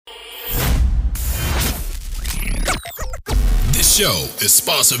show is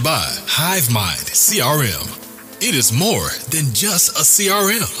sponsored by HiveMind CRM. It is more than just a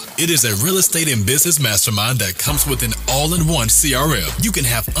CRM. It is a real estate and business mastermind that comes with an all-in-one CRM. You can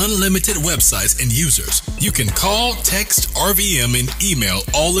have unlimited websites and users. You can call, text, RVM, and email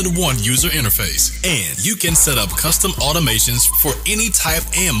all in one user interface. And you can set up custom automations for any type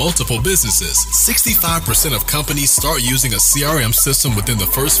and multiple businesses. 65% of companies start using a CRM system within the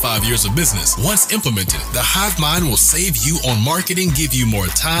first 5 years of business. Once implemented, the HiveMind will save you on marketing, give you more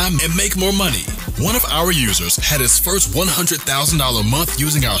time, and make more money. One of our users had his first $100,000 month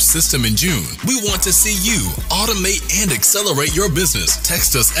using our system in June. We want to see you automate and accelerate your business.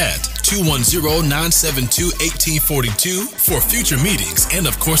 Text us at 210-972-1842 for future meetings, and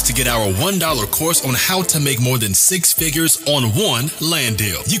of course to get our $1 course on how to make more than 6 figures on one land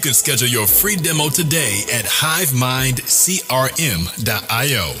deal. You can schedule your free demo today at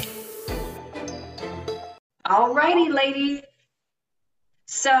HiveMindCRM.io. All righty, ladies.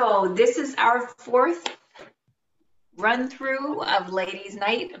 So this is our 4th run through of Ladies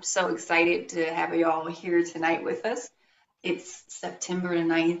Night. I'm so excited to have you all here tonight with us. It's September the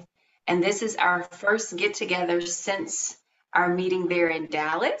 9th, and this is our first get together since our meeting there in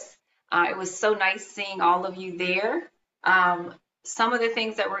Dallas. It was so nice seeing all of you there. Some of the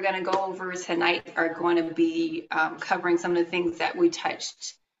things that we're going to go over tonight are going to be covering some of the things that we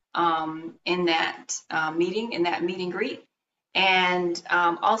touched in that meeting, in that meet and greet. And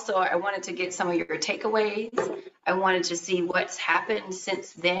also, I wanted to get some of your takeaways. I wanted to see what's happened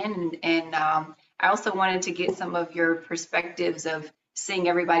since then. And I also wanted to get some of your perspectives of seeing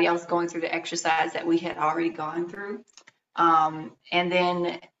everybody else going through the exercise that we had already gone through. And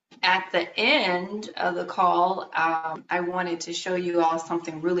then at the end of the call, I wanted to show you all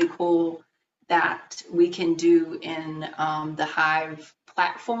something really cool that we can do in the Hive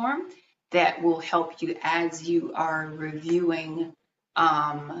platform that will help you as you are reviewing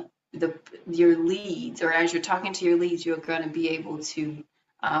your leads, or as you're talking to your leads, you're going to be able to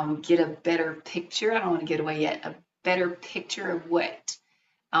get a better picture. I don't want to get away yet. A better picture of what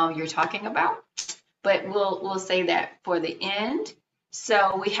you're talking about, but we'll say that for the end.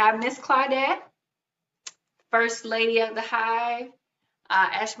 So we have Miss Claudette, First Lady of the Hive.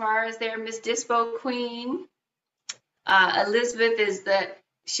 Ashmara is there. Miss Dispo Queen. Elizabeth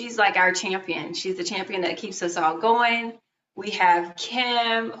she's like our champion. She's the champion that keeps us all going. We have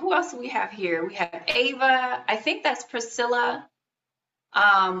Kim. Who else do we have here? We have Ava. I think that's Priscilla.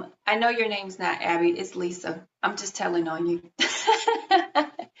 I know your name's not Abby. It's Lisa. I'm just telling on you.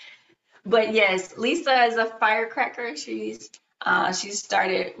 But yes, Lisa is a firecracker. She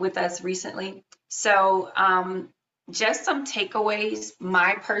started with us recently. So just some takeaways,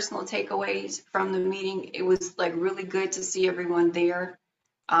 my personal takeaways from the meeting. It was like really good to see everyone there.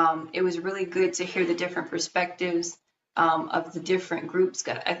 It was really good to hear the different perspectives of the different groups.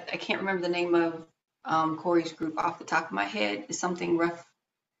 I can't remember the name of Corey's group off the top of my head. It's something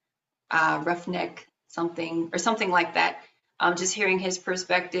roughneck, something like that. Just hearing his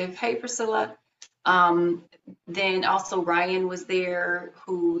perspective. Hey, Priscilla. Then also Ryan was there,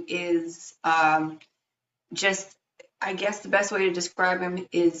 who is just, I guess the best way to describe him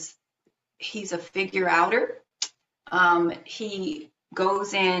is he's a figure outer. He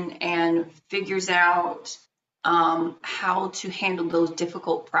goes in and figures out how to handle those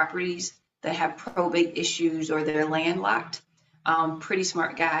difficult properties that have probate issues or they're landlocked. Pretty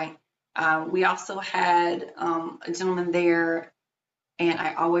smart guy. We also had a gentleman there, and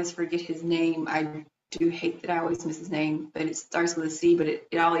I always forget his name. I do hate that I always miss his name, but it starts with a C, but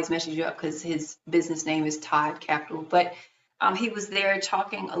it always messes you up because his business name is Todd Capital. But he was there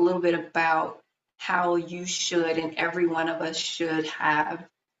talking a little bit about how you should, and every one of us should have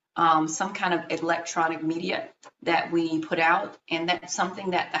some kind of electronic media that we put out, and that's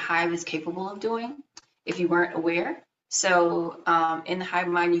something that the Hive is capable of doing if you weren't aware. So in the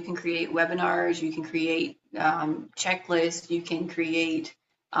HiveMind, you can create webinars, you can create checklists, you can create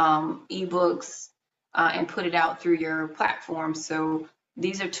ebooks and put it out through your platform. So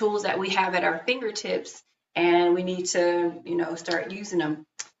these are tools that we have at our fingertips, and we need to, start using them.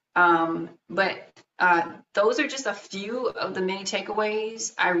 But those are just a few of the many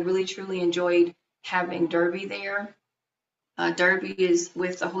takeaways. I really, truly enjoyed having Derby there. Derby is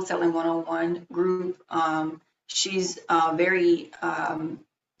with the Wholesaling 101 group. She's very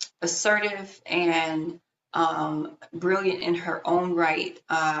assertive and brilliant in her own right.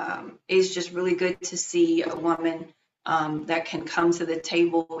 It's just really good to see a woman that can come to the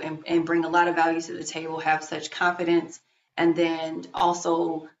table and bring a lot of value to the table, have such confidence, and then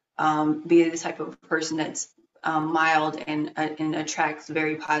also be the type of person that's mild and attracts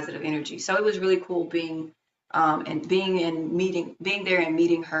very positive energy. So it was really cool being and being there and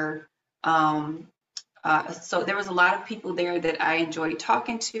meeting her. So there was a lot of people there that I enjoyed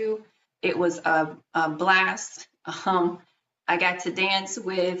talking to. It was a blast. I got to dance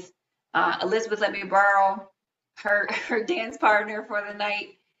with Elizabeth. Let me borrow her dance partner for the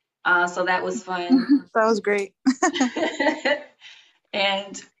night. So that was fun. That was great.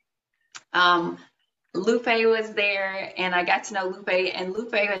 And Lupe was there, and I got to know Lupe. And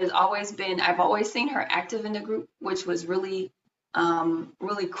Lupe has always been, I've always seen her active in the group, which was really,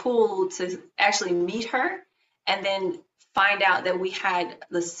 really cool to actually meet her and then find out that we had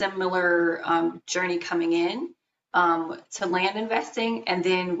the similar journey coming in to land investing. And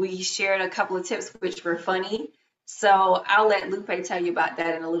then we shared a couple of tips, which were funny. So I'll let Lupe tell you about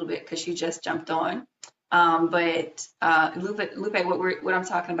that in a little bit because she just jumped on. But Lupe, what I'm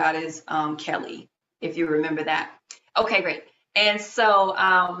talking about is Kelly, if you remember that. Okay, great. And so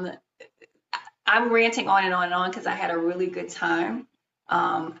I'm ranting on and on and on because I had a really good time.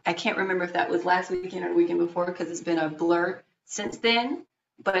 I can't remember if that was last weekend or the weekend before because it's been a blur since then.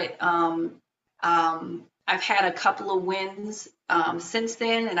 But I've had a couple of wins since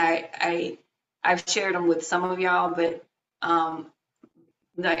then, and I've shared them with some of y'all. But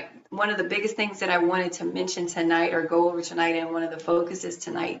one of the biggest things that I wanted to mention tonight or go over tonight, and one of the focuses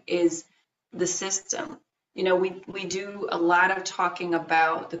tonight, is the system. You know, we do a lot of talking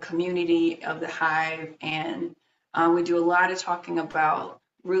about the community of the Hive, and we do a lot of talking about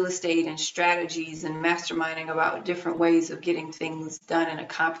real estate and strategies and masterminding about different ways of getting things done and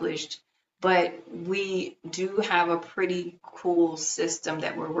accomplished. But we do have a pretty cool system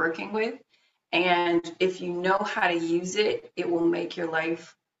that we're working with. And if you know how to use it, it will make your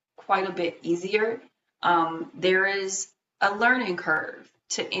life quite a bit easier. There is a learning curve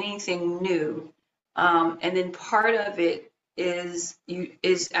to anything new. And then part of it is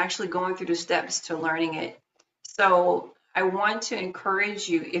actually going through the steps to learning it. So I want to encourage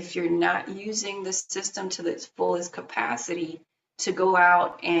you, if you're not using the system to its fullest capacity, to go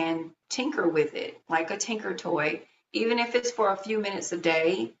out and tinker with it like a tinker toy, even if it's for a few minutes a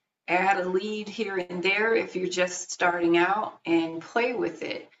day. Add a lead here and there if you're just starting out, and play with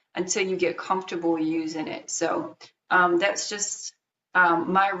it until you get comfortable using it. So that's just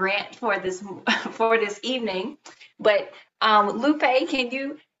my rant for this evening. But Lupe, can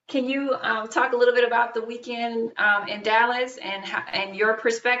you talk a little bit about the weekend in Dallas and your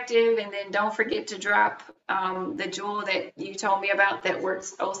perspective, and then don't forget to drop the jewel that you told me about that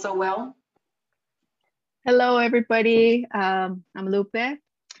works oh so well. Hello, everybody. I'm Lupe.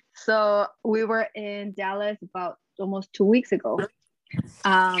 So we were in Dallas about almost 2 weeks ago.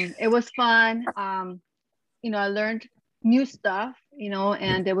 It was fun. You know, I learned new stuff, you know,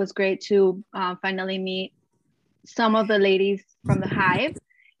 and it was great to finally meet some of the ladies from the Hive.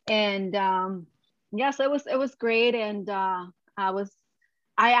 And yeah, so it was great. And I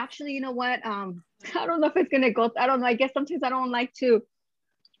actually, you know what, I don't know if it's gonna go, I don't know, I guess sometimes I don't like to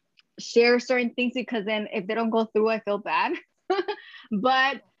share certain things because then if they don't go through, I feel bad.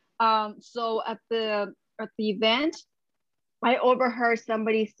 But so at the event, I overheard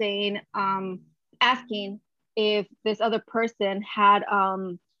somebody saying, asking if this other person had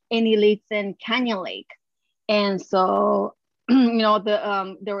any leads in Canyon Lake. And so, you know,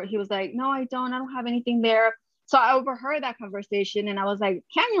 he was like, no, I don't have anything there. So I overheard that conversation and I was like,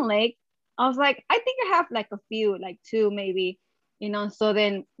 Canyon Lake? I was like, I think I have like a few, like 2 maybe, you know. So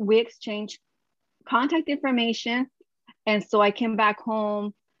then we exchanged contact information. And so I came back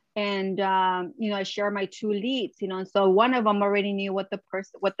home and, you know, I shared my 2 leads, you know, and so one of them already knew what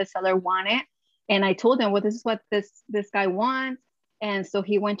the seller wanted. And I told him, well, this is what this guy wants. And so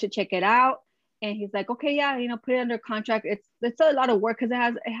he went to check it out and he's like, okay, yeah, you know, put it under contract. It's a lot of work because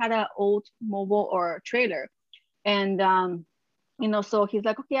it had an old mobile or trailer. And, you know, so he's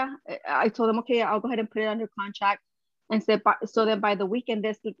like, okay, yeah, I told him, okay, yeah, I'll go ahead and put it under contract. And so then by the weekend,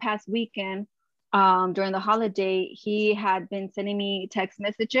 this past weekend, during the holiday, he had been sending me text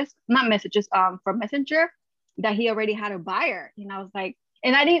messages, not messages, from Messenger, that he already had a buyer. And I was like,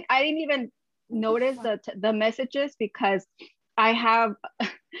 and I didn't even notice the messages because I have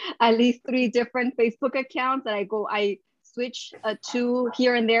at least 3 different Facebook accounts that I switch to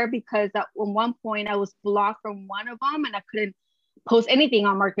here and there because at one point I was blocked from one of them and I couldn't post anything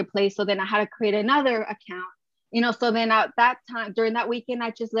on Marketplace. So then I had to create another account, you know. So then at that time, during that weekend,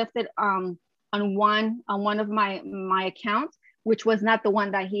 I just left it on one of my accounts, which was not the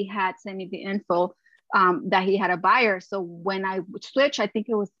one that he had sent me the info that he had a buyer. So when I switched, I think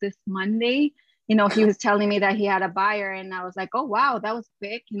it was this Monday, you know, he was telling me that he had a buyer and I was like, oh, wow, that was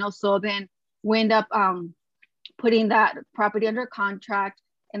quick, you know. So then we end up putting that property under contract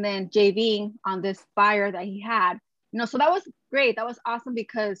and then JVing on this buyer that he had. So that was great. That was awesome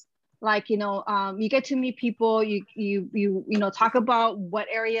because like, you get to meet people, you talk about what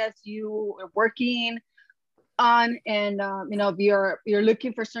areas you are working on, and if you're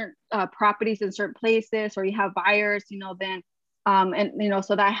looking for certain properties in certain places, or you have buyers, then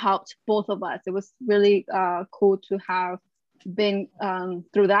so that helped both of us. It was really cool to have been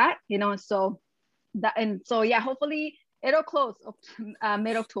through that, so yeah, hopefully it'll close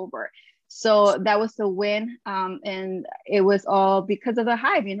mid-October. So that was the win, and it was all because of the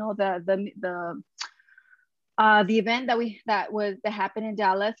Hive. The event that happened in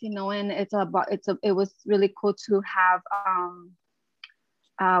Dallas, and it was really cool to have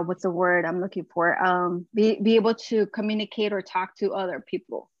what's the word I'm looking for? Be able to communicate or talk to other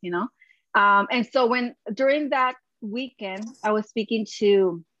people, and so during that weekend, I was speaking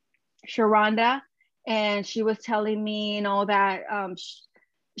to Sharonda, and she was telling me, that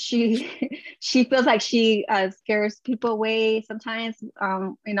she feels like she scares people away sometimes,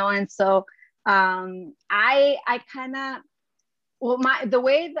 and so I kind of, well, the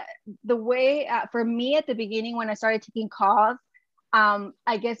way for me at the beginning when I started taking calls,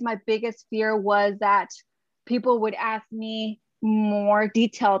 I guess my biggest fear was that people would ask me more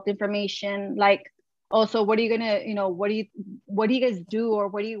detailed information, like, oh, so what are you gonna, what do you guys do, or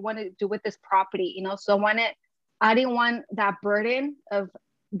what do you want to do with this property, so I didn't want that burden of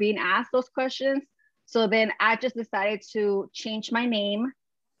being asked those questions. So then I just decided to change my name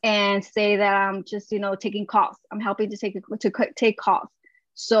and say that I'm just, taking calls. I'm helping to take calls,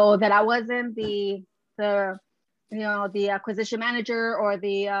 so that I wasn't the acquisition manager or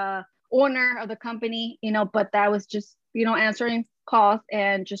the owner of the company, but that was just, answering calls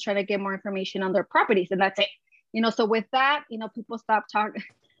and just trying to get more information on their properties, and that's it. So with that, people stop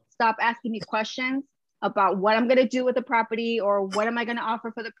asking me questions about what I'm going to do with the property or what am I going to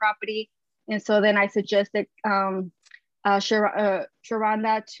offer for the property. And so then I suggested Sharonda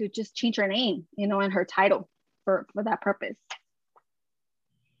to just change her name, and her title for that purpose.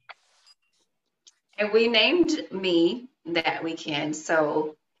 And we named me that weekend.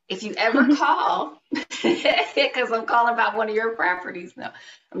 So if you ever call, because I'm calling about one of your properties, no,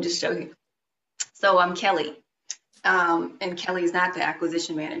 I'm just joking. So I'm Kelly, and Kelly's not the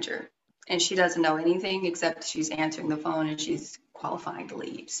acquisition manager, and she doesn't know anything except she's answering the phone and she's qualifying the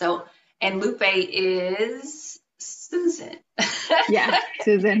lead. So, and Lupe is Susan. Yeah,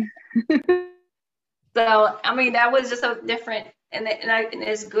 Susan. So, I mean, that was just so different. And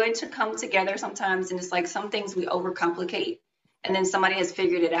it's good to come together sometimes. And it's like some things we overcomplicate, and then somebody has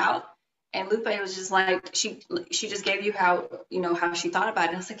figured it out. And Lupe was just like, she just gave you how she thought about it.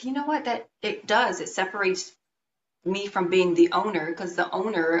 And I was like, you know what, that it does. It separates me from being the owner, because the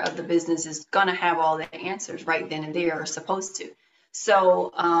owner of the business is going to have all the answers right then and there, or supposed to.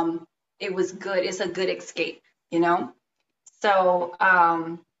 So it was good. It's a good escape, So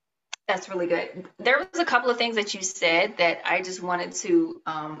that's really good. There was a couple of things that you said that I just wanted to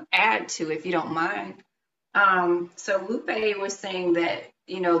add to, if you don't mind. So Lupe was saying that,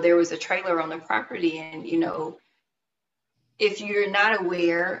 there was a trailer on the property, and, if you're not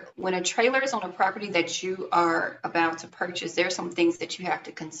aware, when a trailer is on a property that you are about to purchase, there's some things that you have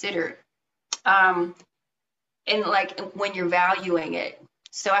to consider. And like when you're valuing it.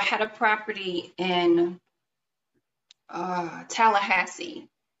 So I had a property in Tallahassee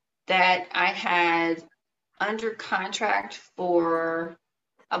that I had under contract for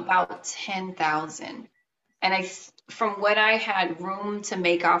about $10,000. And from what I had room to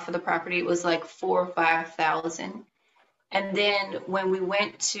make off of the property, it was like $4,000 or $5,000. And then when we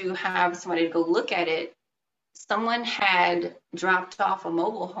went to have somebody to go look at it, someone had dropped off a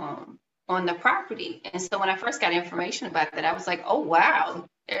mobile home on the property. And so when I first got information about that, I was like, oh, wow,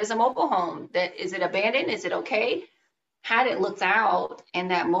 there's a mobile home. Is it abandoned? Is it okay? Had it looked out,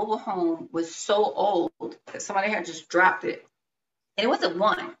 and that mobile home was so old that somebody had just dropped it. And it wasn't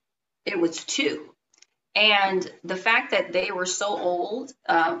one, it was two. And the fact that they were so old,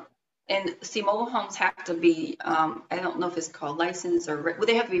 and see, mobile homes have to be, I don't know if it's called licensed or,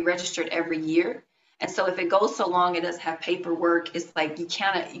 they have to be registered every year. And so if it goes so long, it doesn't have paperwork. It's like you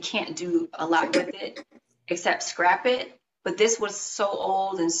can't do a lot with it except scrap it. But this was so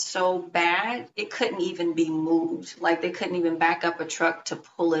old and so bad, it couldn't even be moved. Like they couldn't even back up a truck to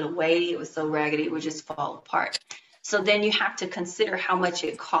pull it away. It was so raggedy, it would just fall apart. So then you have to consider how much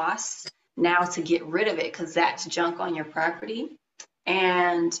it costs now to get rid of it, because that's junk on your property.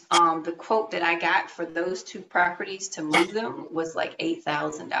 And the quote that I got for those two properties to move them was like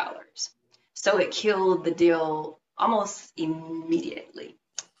 $8,000. So it killed the deal almost immediately.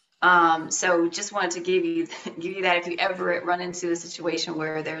 So just wanted to give you that if you ever run into a situation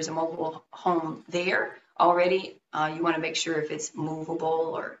where there's a mobile home there already, you want to make sure if it's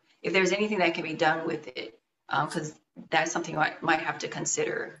movable or if there's anything that can be done with it, because that's something I might have to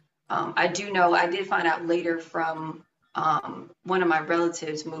consider. I do know I did find out later from one of my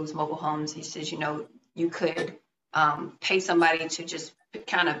relatives moves mobile homes. He says, you could pay somebody to just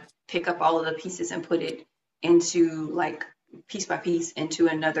kind of pick up all of the pieces and put it into like piece by piece into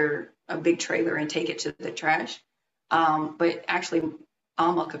a big trailer and take it to the trash. But actually,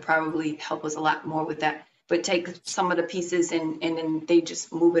 Alma could probably help us a lot more with that. But take some of the pieces and then they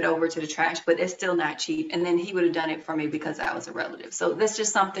just move it over to the trash, but it's still not cheap. And then he would have done it for me because I was a relative. So that's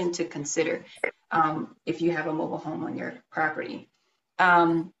just something to consider if you have a mobile home on your property.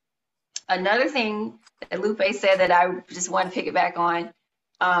 Another thing that Lupe said that I just want to piggyback on,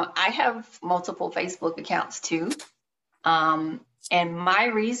 I have multiple Facebook accounts too. And my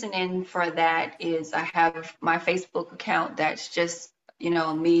reasoning for that is I have my Facebook account that's just,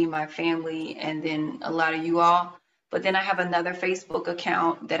 me, my family, and then a lot of you all. But then I have another Facebook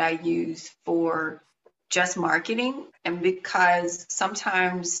account that I use for just marketing. And because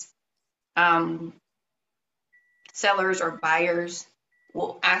sometimes sellers or buyers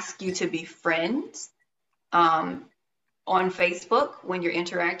will ask you to be friends on Facebook when you're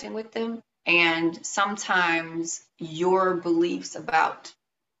interacting with them. And sometimes your beliefs about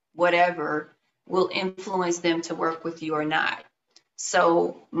whatever will influence them to work with you or not.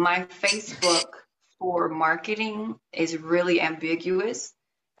 So my Facebook for marketing is really ambiguous.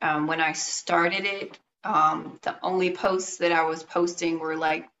 When I started it, the only posts that I was posting were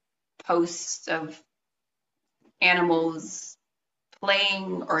like posts of animals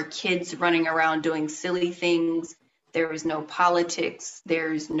playing or kids running around doing silly things. There was no politics.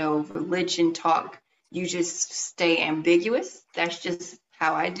 There's no religion talk. You just stay ambiguous. That's just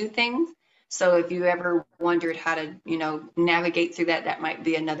how I do things. So if you ever wondered how to, navigate through that, that might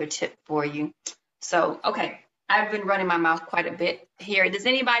be another tip for you. So, okay, I've been running my mouth quite a bit here. Does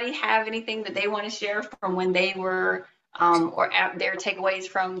anybody have anything that they want to share from when they were or their takeaways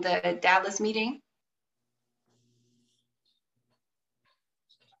from the Dallas meeting?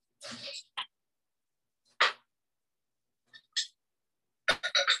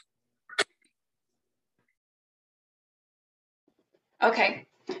 Okay.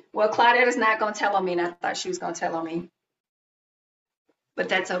 Well, Claudette is not going to tell on me, and I thought she was going to tell on me, but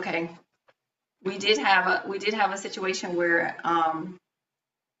that's okay. We did have a situation where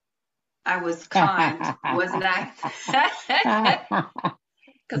I was conned, wasn't I?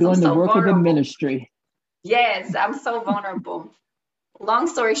 Doing the work of the ministry. Yes, I'm so vulnerable. Long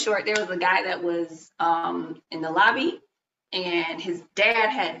story short, there was a guy that was in the lobby, and his dad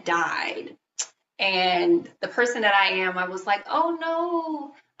had died. And the person that I am, I was like, oh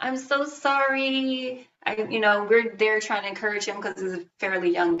no, I'm so sorry. We're there trying to encourage him because he's a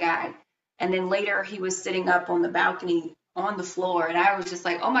fairly young guy. And then later he was sitting up on the balcony on the floor. And I was just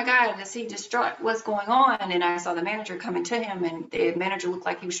like, oh my God, is he distraught? What's going on? And I saw the manager coming to him, and the manager looked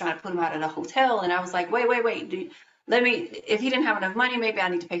like he was trying to put him out of the hotel. And I was like, wait, if he didn't have enough money, maybe I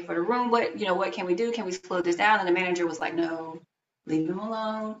need to pay for the room. What can we do? Can we slow this down? And the manager was like, no, leave him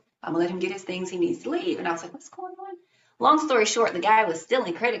alone. I'm gonna let him get his things. He needs to leave. And I was like, what's going on? Long story short, the guy was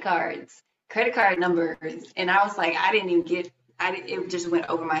stealing credit card numbers. And I was like, it just went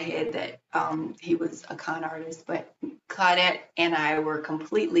over my head that he was a con artist. But Claudette and I were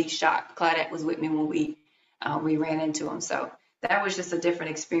completely shocked. Claudette was with me when we ran into him. So that was just a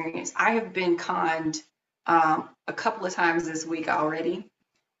different experience. I have been conned a couple of times this week already,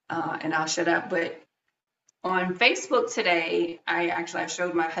 and I'll shut up. But on Facebook today, I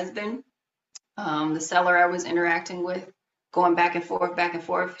showed my husband the seller I was interacting with, going back and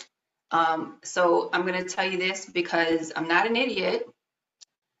forth. So I'm going to tell you this because I'm not an idiot.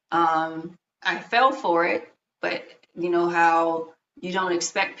 I fell for it, but you know how you don't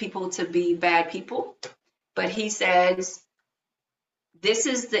expect people to be bad people. But he says, this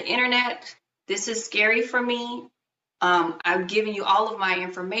is the internet. This is scary for me. I've given you all of my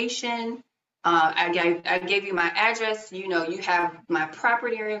information. I gave you my address, you have my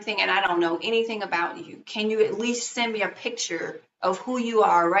property or everything, and I don't know anything about you. Can you at least send me a picture of who you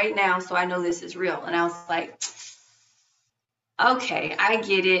are right now so I know this is real? And I was like, okay, I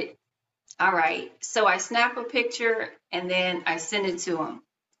get it. All right. So I snap a picture and then I send it to him.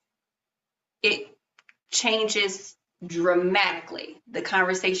 It changes dramatically. The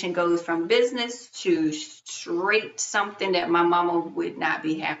conversation goes from business to straight something that my mama would not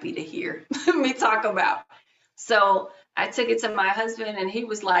be happy to hear me talk about. So I took it to my husband and he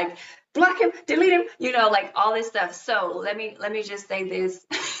was like, block him, delete him, you know, like all this stuff. So let me just say this.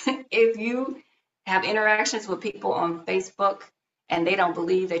 If you have interactions with people on Facebook and they don't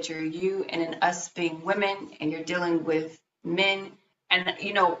believe that you're you, and in us being women and you're dealing with men, and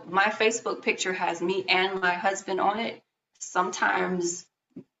you know, my Facebook picture has me and my husband on it. Sometimes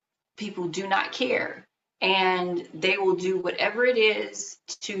people do not care and they will do whatever it is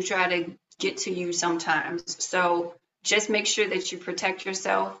to try to get to you sometimes. So just make sure that you protect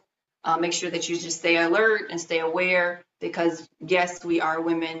yourself. Make sure that you just stay alert and stay aware, because yes, we are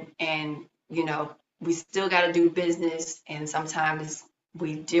women, and you know, we still got to do business, and sometimes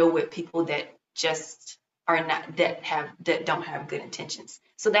we deal with people that just are not, that don't have good intentions.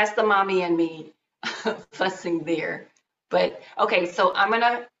 So that's the mommy and me fussing there. But okay, so I'm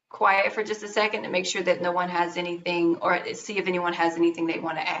gonna quiet for just a second to make sure that no one has anything, or see if anyone has anything they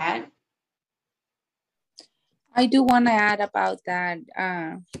want to add. I do want to add about that,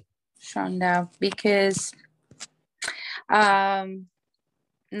 Shonda, because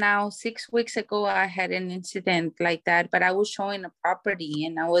now 6 weeks ago I had an incident like that, but I was showing a property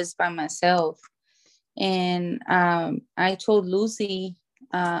and I was by myself, and I told Lucy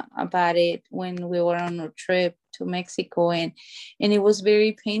about it when we were on a trip to Mexico, and it was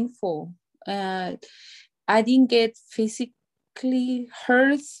very painful. I didn't get physically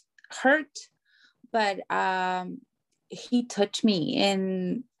hurt, but he touched me,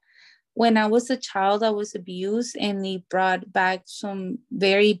 and when I was a child, I was abused, and it brought back some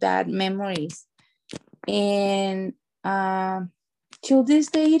very bad memories. And till this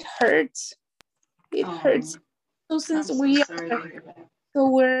day, it hurts. It hurts. So since we're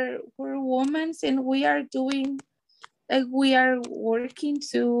women, and we are doing, like, we are working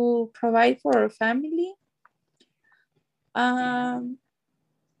to provide for our family.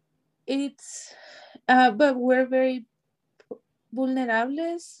 It's but we're very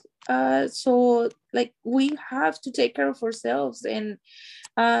vulnerables. So like we have to take care of ourselves, and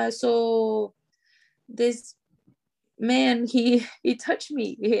so this man, he touched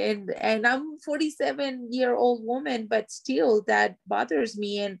me, and I'm 47-year-old woman, but still that bothers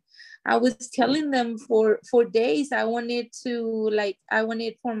me. And I was telling them for days I wanted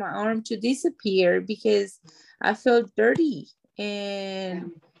for my arm to disappear because I felt dirty,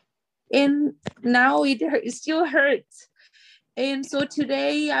 and now it still hurts. And so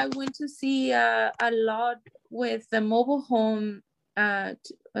today I went to see a lot with the mobile home to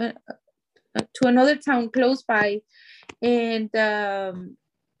another town close by, and the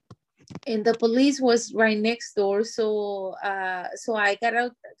police was right next door. So I got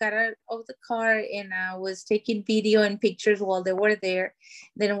out of the car, and I was taking video and pictures while they were there.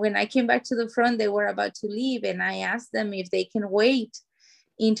 Then when I came back to the front, they were about to leave, and I asked them if they can wait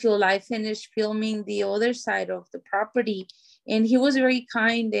until I finished filming the other side of the property. And he was very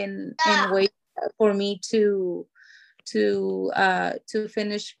kind and waited for me to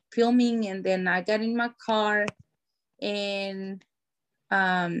finish filming. And then I got in my car, and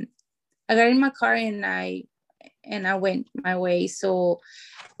I went my way. So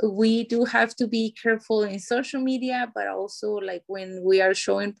we do have to be careful in social media, but also like when we are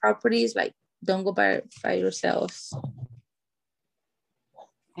showing properties, like don't go by yourselves.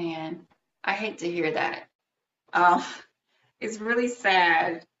 Man, I hate to hear that. It's really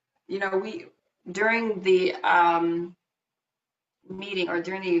sad. You know, during the meeting, or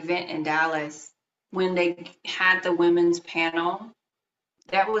during the event in Dallas, when they had the women's panel,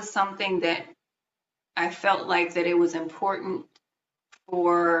 that was something that I felt like that it was important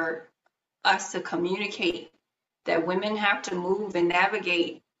for us to communicate, that women have to move and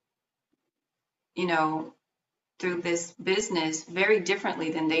navigate, you know, through this business very differently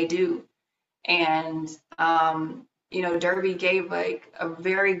than they do. And you know, Derby gave like a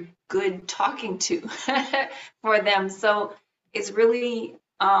very good talking to for them. So it's really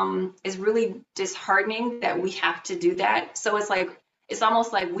disheartening that we have to do that. So it's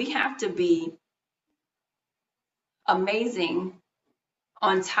almost like we have to be amazing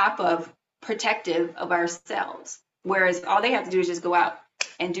on top of protective of ourselves, whereas all they have to do is just go out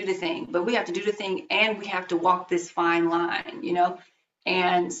and do the thing. But we have to do the thing, and we have to walk this fine line, you know.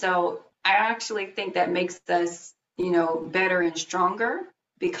 And so I actually think that makes us, you know, better and stronger,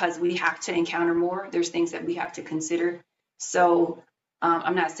 because we have to encounter more. There's things that we have to consider. So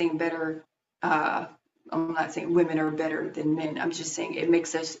I'm not saying better. I'm not saying women are better than men. I'm just saying it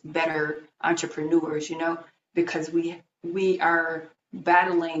makes us better entrepreneurs, you know, because we are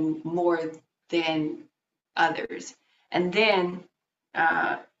battling more than others. And then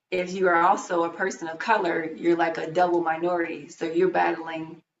if you are also a person of color, you're like a double minority. So you're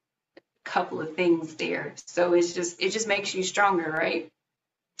battling couple of things there. So it just makes you stronger, right?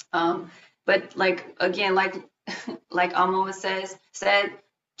 But like, again, like Alma said,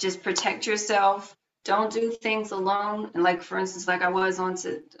 just protect yourself. Don't do things alone. And like, for instance, like I was on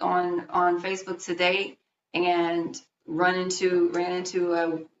Facebook today and ran into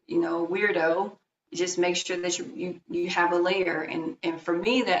a weirdo. Just make sure that you have a layer. And for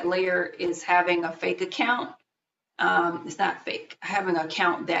me, that layer is having a fake account. It's not fake. Having an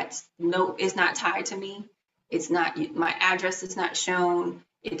account it's not tied to me. It's not, my address is not shown.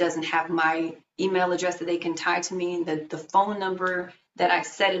 It doesn't have my email address that they can tie to me. The phone number that I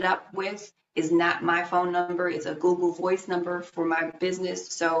set it up with is not my phone number. It's a Google Voice number for my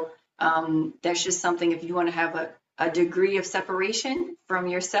business. So that's just something, if you want to have a degree of separation from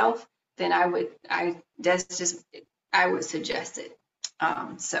yourself, then I would suggest it.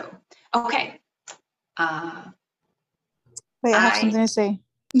 Okay. Wait, I have something to say.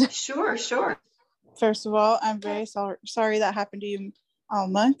 Sure. First of all, I'm very sorry that happened to you,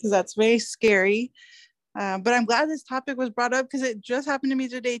 Alma, because that's very scary. But I'm glad this topic was brought up because it just happened to me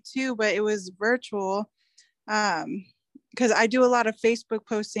today too, but it was virtual. Because I do a lot of Facebook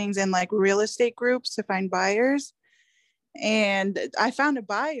postings and like real estate groups to find buyers. And I found a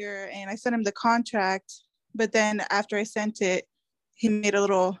buyer and I sent him the contract. But then after I sent it, he made a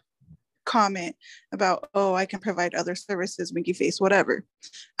little comment about, oh, I can provide other services, winky face, whatever.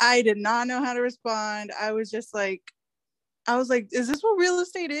 I did not know how to respond. I was like, is this what real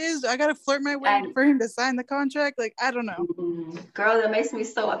estate is? I gotta flirt my way for him to sign the contract? Like, I don't know. Girl, that makes me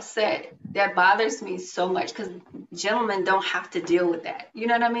so upset. That bothers me so much because gentlemen don't have to deal with that. You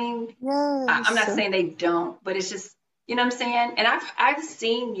know what I mean? Yes. I'm not saying they don't, but it's just, you know what I'm saying? And I've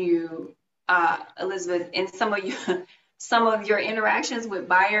seen you, Elizabeth, in some of your interactions with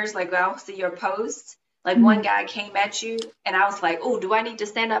buyers. Like, I'll see your posts. Like, one guy came at you and I was like, oh, do I need to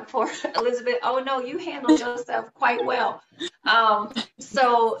stand up for Elizabeth? Oh no, you handled yourself quite well.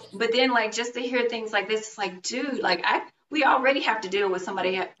 But then, like, just to hear things like this, it's like, dude, like, we already have to deal with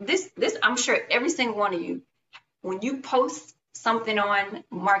somebody. This, I'm sure every single one of you, when you post something on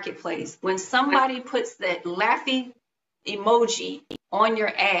Marketplace, when somebody puts that laughy emoji on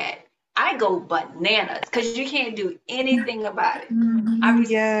your ad, I go bananas because you can't do anything about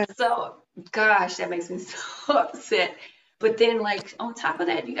it. So, gosh, that makes me so upset. But then, like, on top of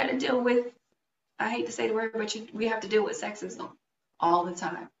that, you got to deal with, I hate to say the word, but we have to deal with sexism all the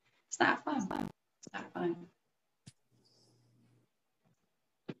time. It's not fun. It's not fun.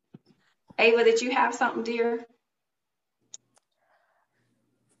 Ava, did you have something, dear?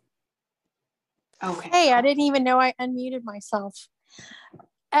 Okay. Hey, I didn't even know I unmuted myself.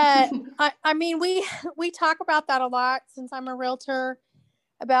 I mean, we talk about that a lot since I'm a realtor,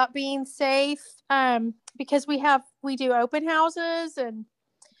 about being safe, because we do open houses and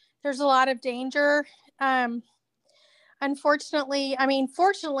there's a lot of danger. Unfortunately,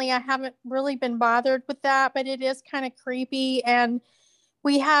 fortunately, I haven't really been bothered with that, but it is kind of creepy. And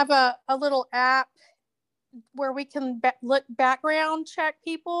we have a little app where we can look background check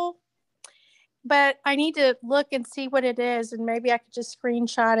people, but I need to look and see what it is. And maybe I could just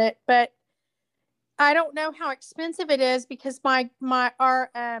screenshot it, but I don't know how expensive it is because our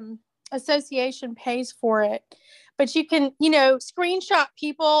association pays for it. But you can, screenshot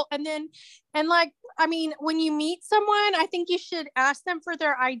people when you meet someone, I think you should ask them for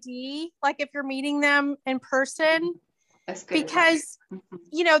their ID. Like if you're meeting them in person, that's good, because,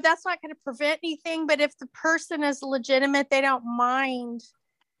 that's not going to prevent anything. But if the person is legitimate, they don't mind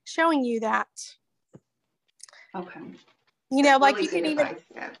showing you that. Okay. Like really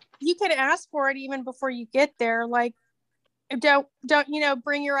you can ask for it even before you get there. Like, don't,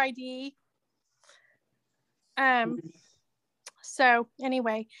 bring your ID. So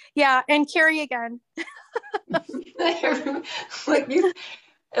anyway, yeah. And Carrie again. Like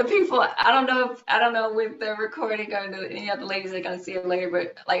people, I don't know if they're recording or any other ladies are going to see it later,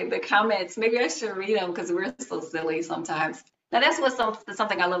 but like the comments, maybe I should read them because we're so silly sometimes. Now that's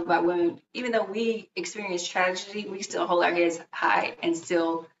something I love about women. Even though we experience tragedy, we still hold our heads high and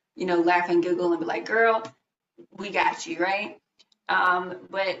still, laugh and giggle and be like, girl, we got you, right?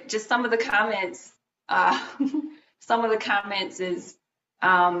 But just some of the comments, is,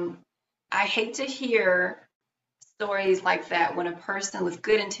 I hate to hear stories like that when a person with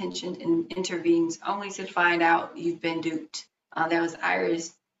good intention intervenes only to find out you've been duped. That was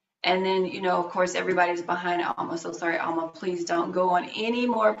Iris. And then, of course, everybody's behind Alma. So sorry, Alma, please don't go on any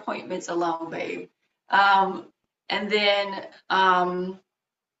more appointments alone, babe. And then,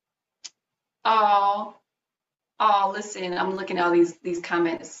 listen, I'm looking at all these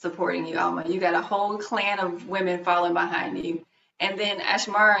comments supporting you, Alma. You got a whole clan of women following behind you. And then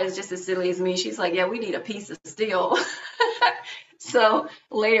Ashmara is just as silly as me. She's like, yeah, we need a piece of steel. So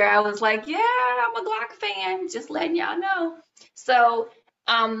later I was like, yeah, I'm a Glock fan, just letting y'all know. So,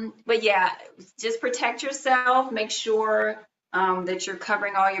 but yeah, just protect yourself, make sure that you're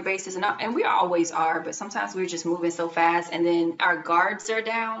covering all your bases, and we always are, but sometimes we're just moving so fast, and then our guards are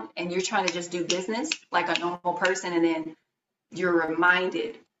down, and you're trying to just do business like a normal person, and then you're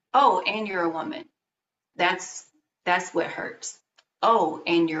reminded, oh, and you're a woman. That's what hurts. Oh,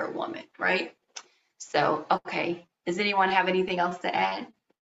 and you're a woman, right? So, okay. Does anyone have anything else to add?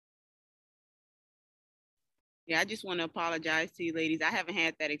 Yeah, I just want to apologize to you ladies. I haven't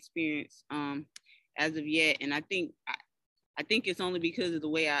had that experience as of yet, and I think it's only because of the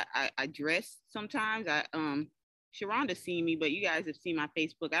way I dress sometimes. Sharonda's seen me, but you guys have seen my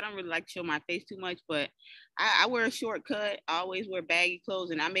Facebook. I don't really like to show my face too much, but I wear a short cut. I always wear baggy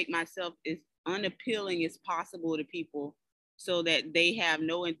clothes, and I make myself as unappealing as possible to people so that they have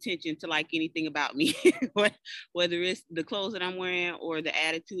no intention to like anything about me, whether it's the clothes that I'm wearing or the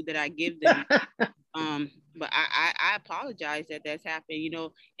attitude that I give them. But I apologize that that's happened, you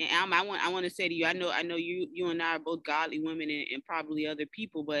know. And Alma, I want to say to you, I know you and I are both godly women and probably other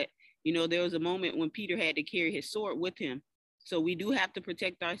people, but you know, there was a moment when Peter had to carry his sword with him. So we do have to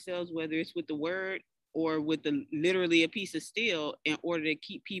protect ourselves, whether it's with the word or with literally a piece of steel, in order to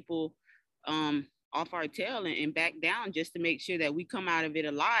keep people off our tail and back down, just to make sure that we come out of it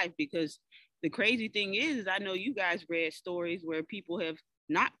alive. Because the crazy thing is I know you guys read stories where people have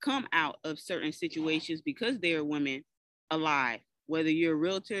not come out of certain situations because they're women alive, whether you're a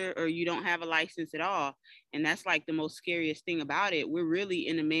realtor or you don't have a license at all. And that's like the most scariest thing about it. We're really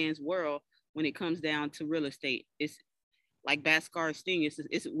in a man's world when it comes down to real estate. It's like Bhaskara's thing.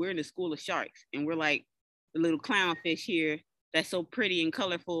 We're in the school of sharks, and we're like the little clownfish here that's so pretty and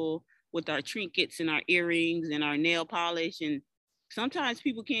colorful with our trinkets and our earrings and our nail polish. And sometimes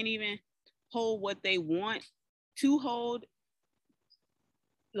people can't even hold what they want to hold.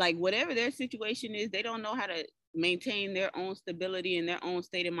 Like whatever their situation is, they don't know how to maintain their own stability and their own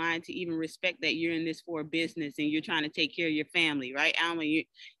state of mind to even respect that you're in this for a business and you're trying to take care of your family, right, Alma?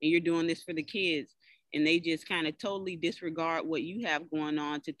 You're doing this for the kids, and they just kind of totally disregard what you have going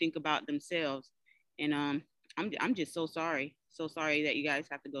on to think about themselves. And I'm just so sorry that you guys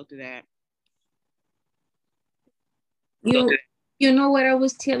have to go through that. You know what I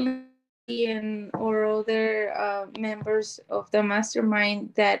was telling and or other members of the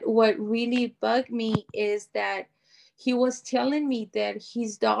mastermind, that what really bugged me is that he was telling me that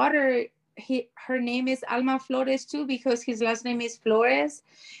his daughter, her name is Alma Flores too, because his last name is Flores.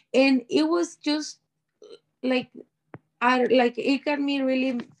 And it was just like, it got me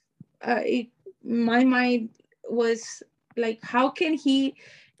really, my mind was like, how can he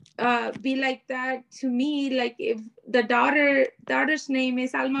be like that to me? Like if the daughter's name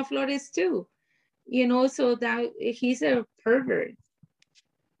is Alma Flores too, you know, so that he's a pervert.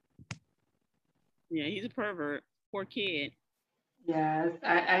 Yeah, he's a pervert. Poor kid. Yeah,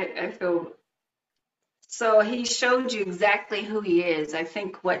 I feel so. He showed you exactly who he is. I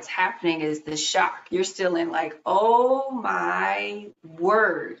think what's happening is the shock. You're still in like, oh my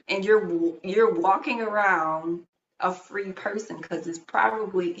word, and you're walking around a free person because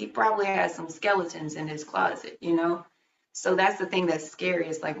he probably has some skeletons in his closet, you know. So that's the thing that's scary.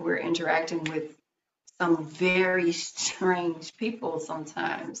 Is like we're interacting with some very strange people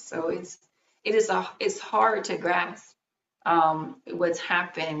sometimes. So it's hard to grasp what's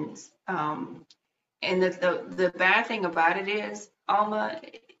happened. And the bad thing about it is, Alma,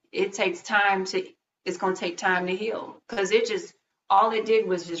 it's going to take time to heal, because all it did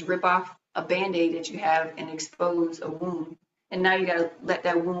was just rip off a Band-Aid that you have and expose a wound. And now you got to let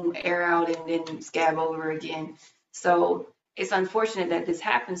that wound air out and then scab over again. So it's unfortunate that this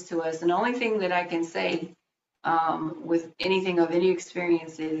happens to us. And the only thing that I can say with anything of any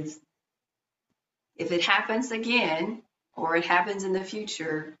experience is, if it happens again or it happens in the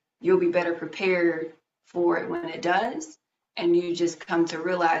future, you'll be better prepared for it when it does. And you just come to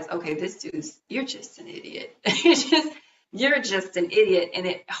realize, okay, you're just an idiot. You're just an idiot. And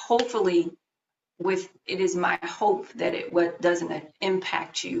it is my hope that it doesn't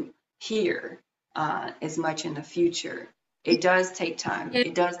impact you here as much in the future. It does take time.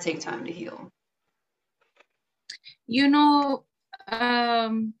 It does take time to heal. You know,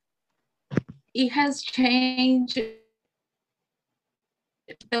 it has changed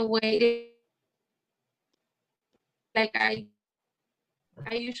the way, like I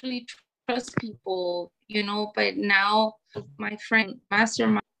usually trust people, you know, but now my friend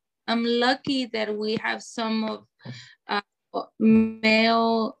mastermind, I'm lucky that we have some of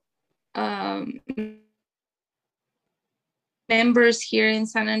male members here in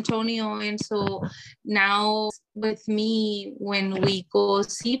San Antonio. And so now with me, when we go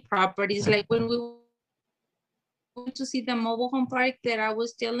see properties, like when we went to see the mobile home park that I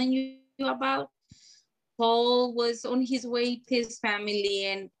was telling you about, Paul was on his way to his family,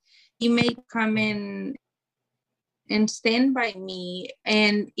 and he may come in and stand by me.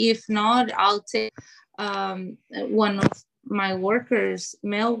 And if not, I'll take one of my workers,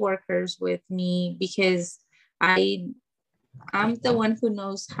 male workers, with me, because I'm the one who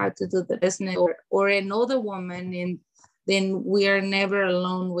knows how to do the business, or another woman, and then we are never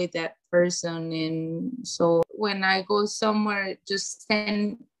alone with that person. And so when I go somewhere, just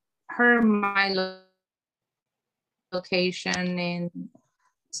send her my location, and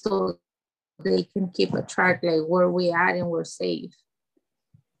so they can keep a track like where we at and we're safe.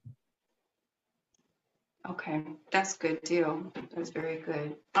 Okay, that's good deal. That's very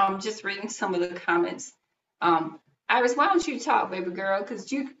good. Just reading some of the comments. Iris, why don't you talk, baby girl?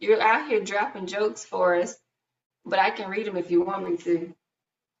 Because you're out here dropping jokes for us, but I can read them if you want me to.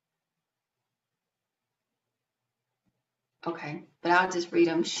 Okay, but I'll just read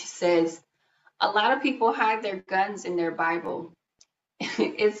them. She says, a lot of people hide their guns in their Bible.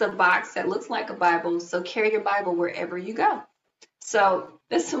 It's a box that looks like a Bible, so carry your Bible wherever you go. So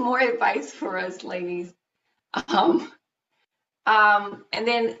that's some more advice for us, ladies. And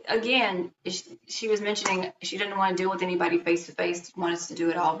then again, she was mentioning she didn't want to deal with anybody face to face, wanted us to do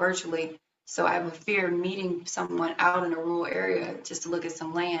it all virtually. So I have a fear of meeting someone out in a rural area just to look at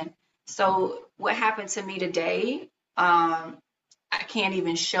some land. So what happened to me today, I can't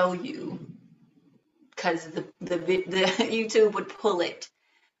even show you because the YouTube would pull it.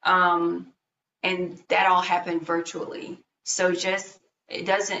 And that all happened virtually. So just, it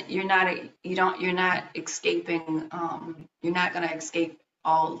doesn't, you're not escaping, you're not going to escape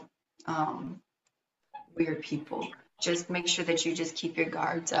all weird people. Just make sure that you just keep your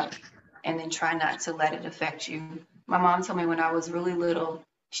guards up and then try not to let it affect you. My mom told me when I was really little,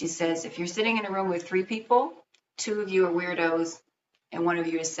 she says, if you're sitting in a room with 3 people, 2 of you are weirdos and 1 of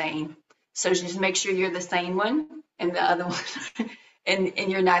you is sane. So just make sure you're the sane one and the other one and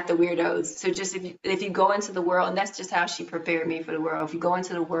you're not the weirdos. So just if you go into the world, and that's just how she prepared me for the world. If you go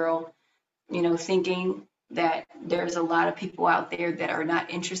into the world, thinking that there's a lot of people out there that are not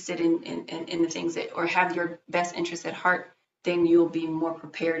interested in the things that, or have your best interest at heart, then you'll be more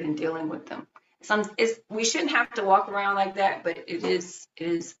prepared in dealing with them. We shouldn't have to walk around like that, but it is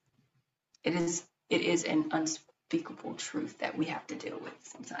an unspeakable truth that we have to deal with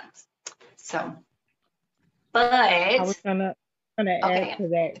sometimes. So, but I was gonna add to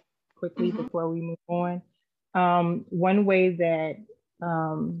that quickly before we move on. One way that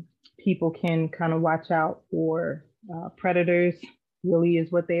people can kind of watch out for predators, really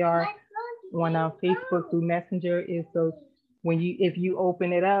is what they are on Facebook through Messenger, is those if you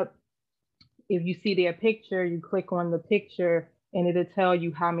open it up, if you see their picture, you click on the picture and it'll tell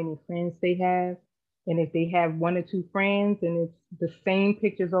you how many friends they have. And if they have 1 or 2 friends and it's the same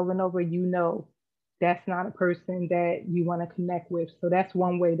pictures over and over, that's not a person that you want to connect with. So that's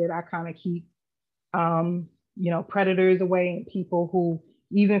one way that I kind of keep, predators away, and people who,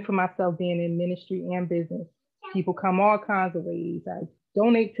 even for myself being in ministry and business, people come all kinds of ways. I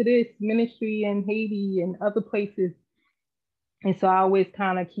donate to this ministry in Haiti and other places. And so I always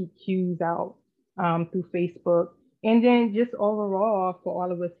kind of keep cues out through Facebook. And then just overall for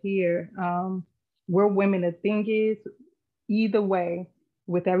all of us here, we're women. The thing is, either way,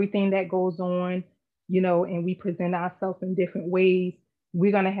 with everything that goes on, and we present ourselves in different ways,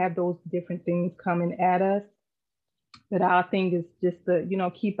 we're going to have those different things coming at us. But our thing is just to,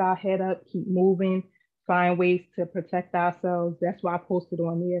 keep our head up, keep moving, find ways to protect ourselves. That's why I posted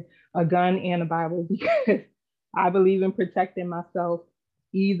on there a gun and a Bible, because I believe in protecting myself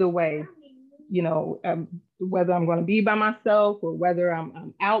either way, whether I'm going to be by myself or whether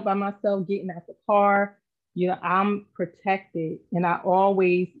I'm out by myself, getting out the car, I'm protected. And I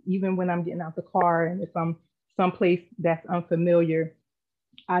always, even when I'm getting out the car, and if I'm someplace that's unfamiliar,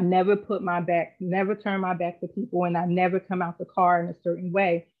 I never never turn my back to people, and I never come out the car in a certain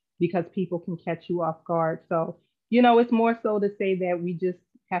way because people can catch you off guard. So, it's more so to say that we just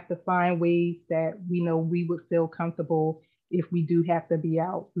have to find ways that we know we would feel comfortable if we do have to be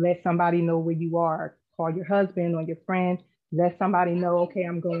out. Let somebody know where you are. Call your husband or your friend. Let somebody know, okay,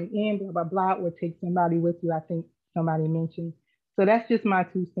 I'm going in, blah, blah, blah, or take somebody with you. I think somebody mentioned. So that's just my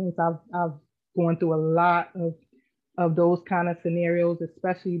 2 cents. I've gone through a lot of those kind of scenarios,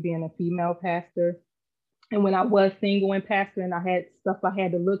 especially being a female pastor. And when I was single and pastor and I had stuff I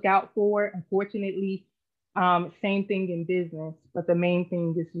had to look out for, unfortunately, same thing in business. But the main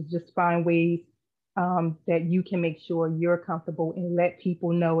thing is to just find ways that you can make sure you're comfortable and let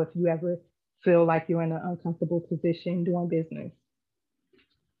people know if you ever feel like you're in an uncomfortable position doing business.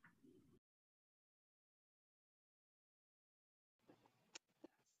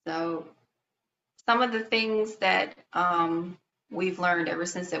 So some of the things that we've learned ever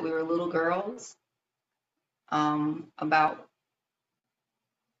since that we were little girls about,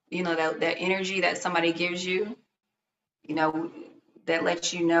 you know, that energy that somebody gives you, you know, that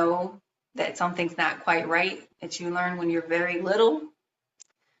lets you know that something's not quite right, that you learn when you're very little.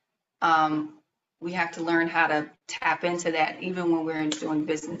 We have to learn how to tap into that even when we're doing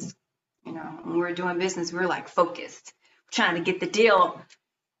business. You know, when we're doing business, we're like focused, trying to get the deal.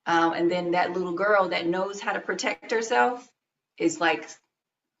 And then that little girl that knows how to protect herself is like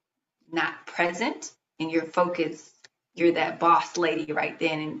not present, and you're focused. You're that boss lady right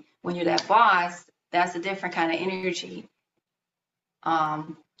then. And when you're that boss, that's a different kind of energy.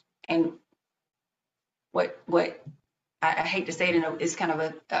 And what I hate to say it, it's kind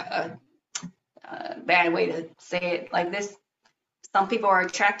of a bad way to say it like this. Some people are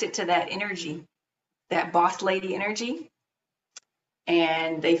attracted to that energy, that boss lady energy,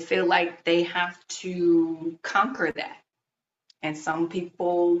 and they feel like they have to conquer that. And some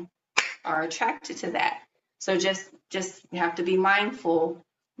people are attracted to that. So just you have to be mindful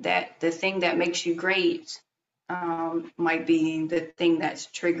that the thing that makes you great might be the thing that's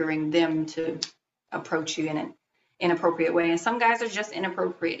triggering them to approach you in an inappropriate way. And some guys are just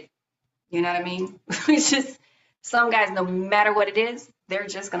inappropriate. You know what I mean? It's just some guys, no matter what it is, they're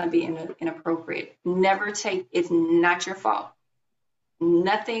just going to be inappropriate. Never take, it's not your fault.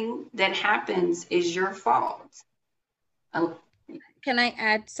 Nothing that happens is your fault. Can I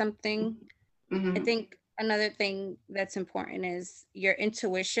add something? Mm-hmm. I think another thing that's important is your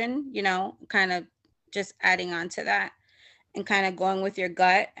intuition, you know, kind of just adding on to that and kind of going with your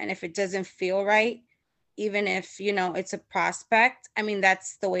gut. And if it doesn't feel right, even if, you know, it's a prospect, I mean,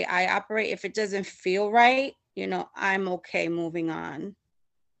 that's the way I operate. If it doesn't feel right, you know, I'm okay moving on,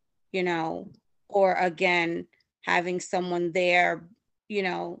 you know, or again, having someone there, you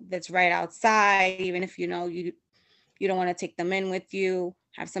know, that's right outside, even if, you know, you don't want to take them in with you,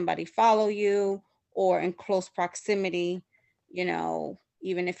 have somebody follow you, or in close proximity, you know,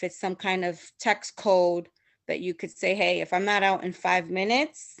 even if it's some kind of text code that you could say, hey, if I'm not out in 5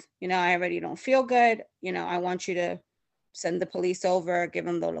 minutes, you know, I already don't feel good, you know, I want you to send the police over, give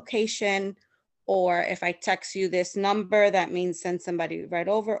them the location, or if I text you this number, that means send somebody right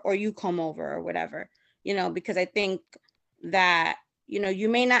over, or you come over or whatever, you know, because I think that, you know, you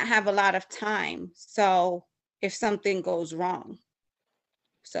may not have a lot of time. So if something goes wrong,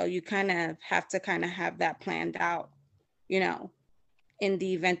 so you kind of have to kind of have that planned out, you know, in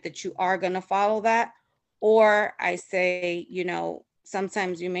the event that you are going to follow that. Or I say, you know,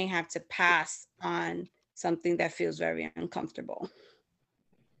 sometimes you may have to pass on something that feels very uncomfortable.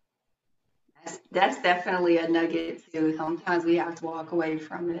 That's definitely a nugget too. Sometimes we have to walk away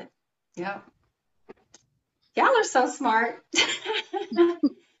from it. Yep. Y'all are so smart.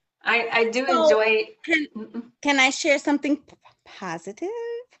 I do enjoy. Can I share something positive?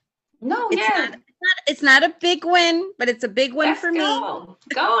 No, it's not a big win, but it's a big win for me.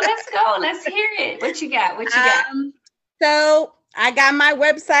 Let's go. Let's hear it. What you got? So I got my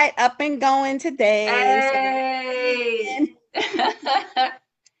website up and going today. Hey. That's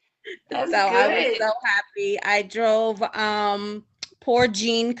good. I was so happy. I drove poor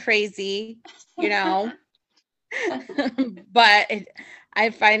Jean crazy, you know. But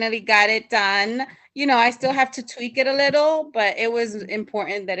I finally got it done. You know, I still have to tweak it a little, but it was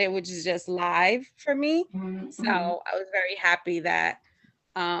important that it was just live for me. Mm-hmm. So I was very happy that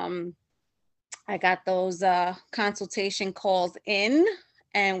I got those consultation calls in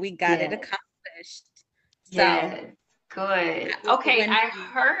and we got it accomplished. So good. Okay, I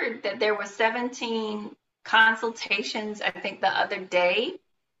heard that there were 17 consultations, I think the other day.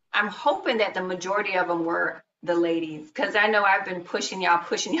 I'm hoping that the majority of them were the ladies, because I know I've been pushing y'all.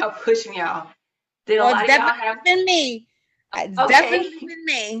 Did a lot of y'all have? Been me. It's definitely been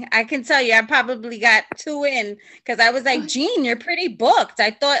me. I can tell you, I probably got 2 in because I was like, Jean, you're pretty booked.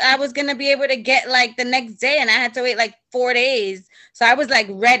 I thought I was going to be able to get like the next day and I had to wait like 4 days. So I was like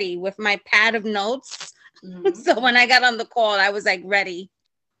ready with my pad of notes. Mm-hmm. So when I got on the call, I was like ready.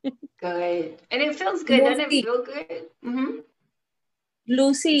 Good. And it feels good. Doesn't it feel good? Mm-hmm.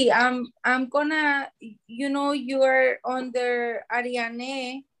 Lucy, I'm gonna, you know, you're under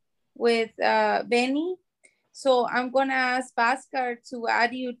Ariane with Benny. So I'm gonna ask Bhaskar to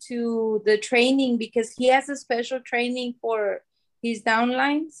add you to the training because he has a special training for his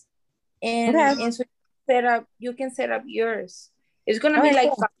downlines. And so you can set up yours. It's gonna be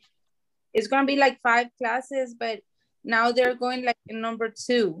like it's gonna be like 5 classes, but now they're going like in number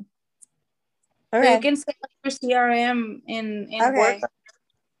 2. Okay. So you can set up your CRM in okay. work.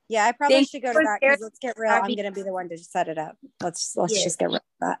 Yeah, I probably should go to that because let's get real. I'm gonna be the one to set it up. Let's just get rid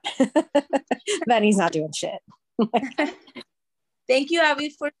of that. Benny's not doing shit. Thank you, Abby,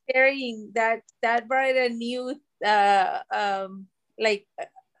 for sharing that. That brought a new like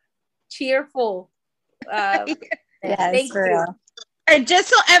cheerful. Thank you. And just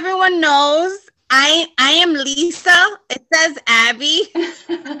so everyone knows, I am Lisa. It says Abby.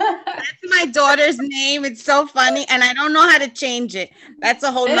 That's my daughter's name. It's so funny, and I don't know how to change it. That's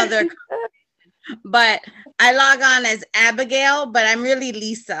a whole nother. But I log on as Abigail, but I'm really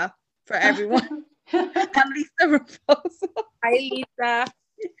Lisa for everyone. I'm Lisa Raposo. Hi, Lisa.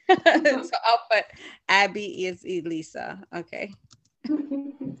 So I'll put Abby is Elisa. Okay.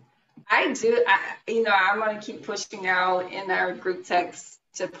 I do. I'm going to keep pushing out in our group text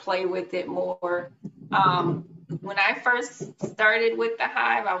to play with it more. When I first started with the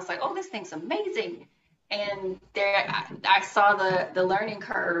Hive, I was like, oh, this thing's amazing. And there, I saw the learning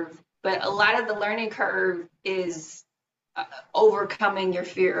curve, but a lot of the learning curve is overcoming your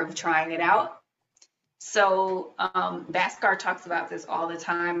fear of trying it out. So Bhaskar talks about this all the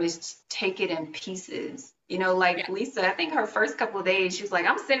time, is take it in pieces. Like Lisa, I think her first couple of days, she was like,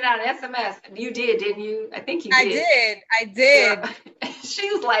 I'm sending out an SMS. You did, didn't you? I think you did. I did. Yeah.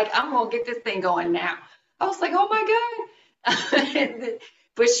 She was like, I'm going to get this thing going now. I was like, oh my God.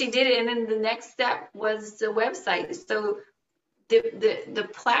 But she did it. And then the next step was the website. So the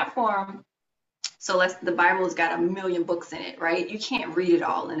platform, so the Bible's got 1 million books in it, right? You can't read it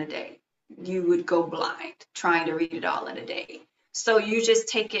all in a day. You would go blind trying to read it all in a day. So you just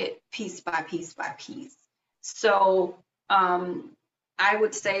take it piece by piece by piece. So I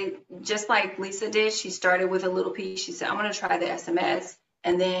would say, just like Lisa did, she started with a little piece. She said, I'm going to try the SMS.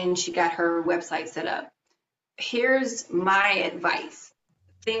 And then she got her website set up. Here's my advice.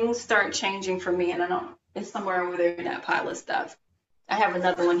 Things start changing for me. And I know it's somewhere over there in that pile of stuff. I have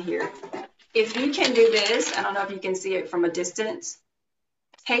another one here. If you can do this, I don't know if you can see it from a distance.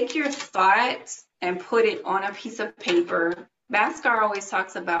 Take your thoughts and put it on a piece of paper. Bhaskar always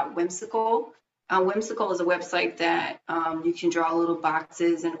talks about Whimsical. Whimsical is a website that you can draw little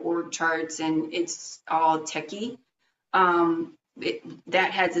boxes and org charts, and it's all techie.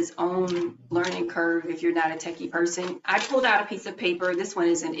 That has its own learning curve if you're not a techie person. I pulled out a piece of paper. This one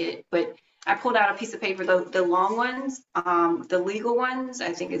isn't it, but I pulled out a piece of paper, the long ones, the legal ones,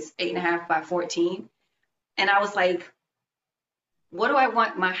 I think it's 8.5 by 14. And I was like, what do I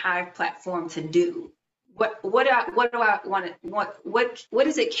want my Hive platform to do? What do I want? What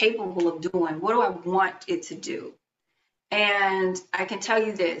is it capable of doing? What do I want it to do? And I can tell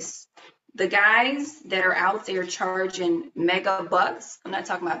you this: the guys that are out there charging mega bucks, I'm not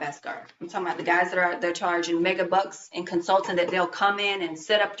talking about Bhaskar. I'm talking about the guys that are out there charging mega bucks in consulting, that they'll come in and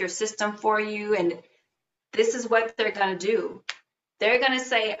set up your system for you. And this is what they're going to do. They're going to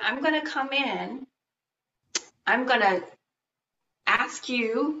say, I'm going to come in. I'm going to ask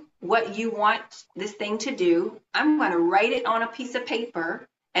you what you want this thing to do. I'm going to write it on a piece of paper,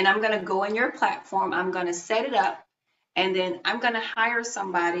 and I'm going to go in your platform. I'm going to set it up, and then I'm going to hire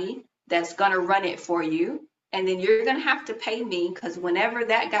somebody that's going to run it for you. And then you're going to have to pay me, because whenever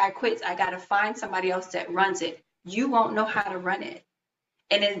that guy quits, I got to find somebody else that runs it. You won't know how to run it.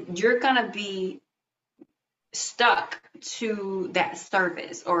 And then you're going to be stuck to that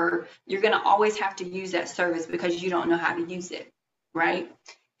service, or you're going to always have to use that service because you don't know how to use it, right?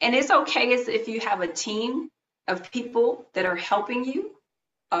 And it's okay if you have a team of people that are helping you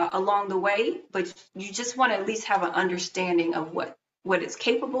along the way, but you just want to at least have an understanding of what it's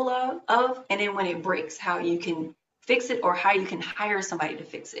capable of, and then when it breaks, how you can fix it, or how you can hire somebody to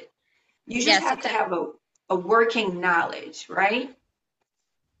fix it. You just have to have a working knowledge, right?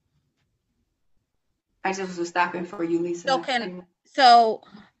 I just was stopping for you, Lisa. So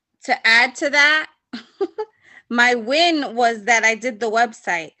to add to that, my win was that I did the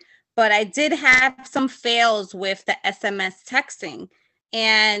website, but I did have some fails with the SMS texting,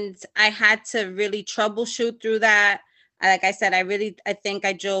 and I had to really troubleshoot through that. Like I said, I think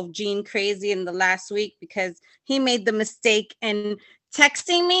I drove Gene crazy in the last week, because he made the mistake in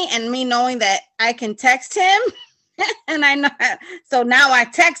texting me, and me knowing that I can text him. And I know, so now I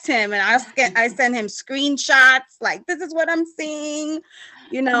text him and I send him screenshots like, this is what I'm seeing,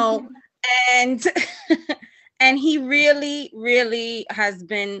 and and he really, really has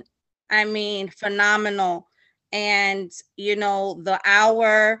been, phenomenal. And the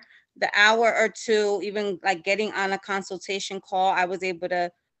hour or two, even like getting on a consultation call, I was able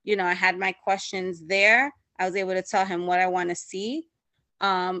to, I had my questions there. I was able to tell him what I want to see.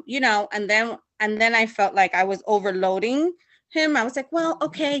 you know, and then I felt like I was overloading him. I was like, well,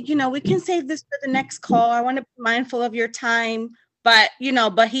 okay, you know, we can save this for the next call. I want to be mindful of your time. But, you know,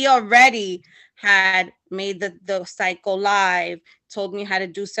 but he already had made the site go live, told me how to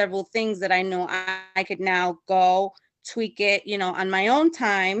do several things that I know I could now go tweak it, you know, on my own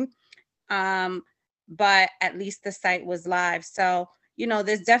time. But at least the site was live. So, you know,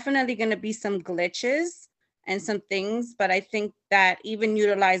 there's definitely going to be some glitches and some things, but I think that even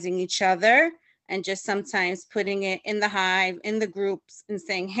utilizing each other and just sometimes putting it in the Hive, in the groups and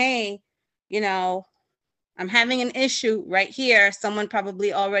saying, hey, you know, I'm having an issue right here. Someone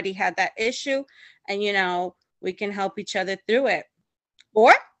probably already had that issue and, you know, we can help each other through it.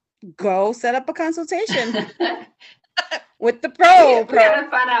 Or go set up a consultation with the pro. We gotta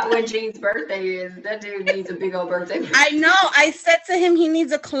find out when Gene's birthday is. That dude needs a big old birthday. I know. I said to him, he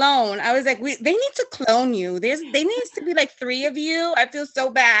needs a clone. I was like, they need to clone you. There needs to be like 3 of you. I feel so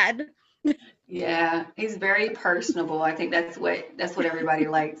bad. Yeah, he's very personable. I think that's what everybody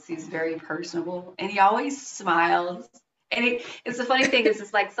likes. He's very personable, and he always smiles. And it's the funny thing is,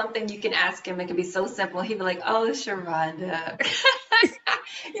 it's like something you can ask him. It can be so simple. He'd be like, "Oh, Sharonda,"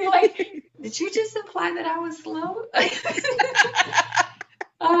 you're like, "Did you just imply that I was slow?"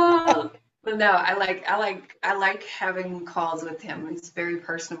 Oh, but no, I like having calls with him. He's very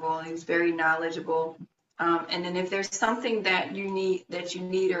personable. He's very knowledgeable. And then if there's something that you need,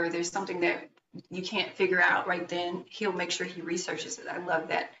 or there's something that you can't figure out right then, he'll make sure he researches it. I love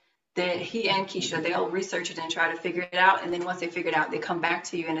that he and Keisha, they'll research it and try to figure it out. And then once they figure it out, they come back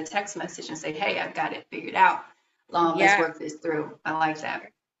to you in a text message and say, hey, I've got it figured out. Let's work this through. I like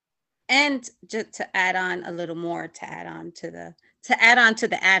that. And just to add on a little more, to add on to the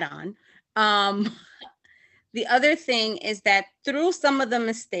add-on, the other thing is that through some of the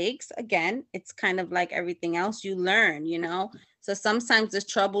mistakes, again, it's kind of like everything else, you learn, you know? So sometimes the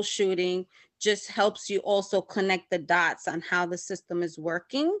troubleshooting just helps you also connect the dots on how the system is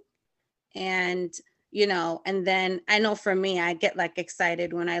working. And, you know, and then I know for me, I get like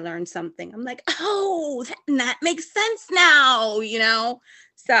excited when I learn something. I'm like, oh, that makes sense now, you know?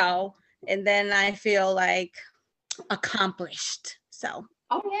 So, and then I feel like accomplished. So.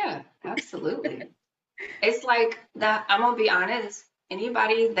 Oh yeah, absolutely. It's like that. I'm gonna be honest.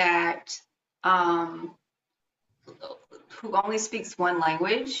 Anybody that who only speaks one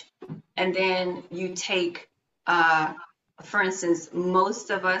language, and then you take, for instance, most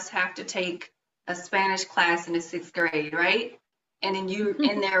of us have to take a Spanish class in the 6th grade, right? And then you're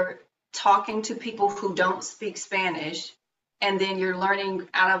in there talking to people who don't speak Spanish, and then you're learning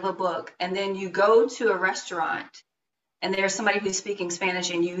out of a book, and then you go to a restaurant and there's somebody who's speaking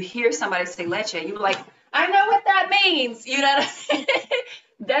Spanish and you hear somebody say leche, you're like, I know what that means. You know what I mean?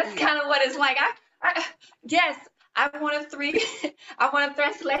 That's kind of what it's like. Yes, I want a 3. I want a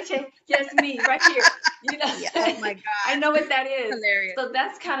 3 leche. Yes, me right here. You know, oh my God. I know what that is. Hilarious. So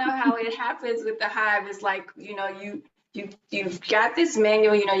that's kind of how it happens with the Hive. It's like, you know, you've got this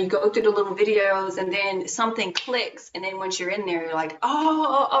manual, you know, you go through the little videos and then something clicks. And then once you're in there, you're like,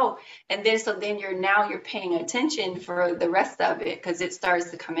 oh. And then, so then you're paying attention for the rest of it, because it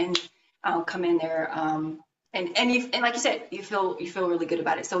starts to come in there. And like you said, you feel really good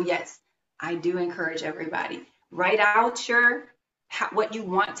about it. So yes, I do encourage everybody, write out what you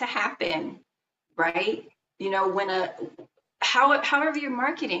want to happen, right? You know, however you're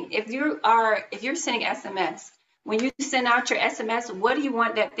marketing, if you're sending SMS, when you send out your SMS, what do you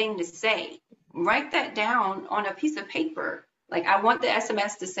want that thing to say? Write that down on a piece of paper. Like, I want the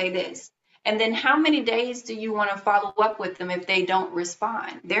SMS to say this. And then how many days do you want to follow up with them if they don't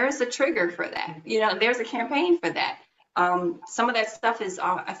respond? There's a trigger for that. You know, there's a campaign for that. Some of that stuff is,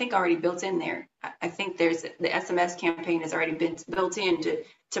 I think, already built in there. I think the SMS campaign has already been built in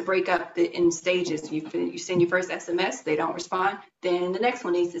to break up in stages. You send your first SMS, they don't respond, then the next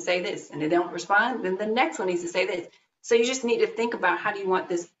one needs to say this, and they don't respond, then the next one needs to say this. So you just need to think about how do you want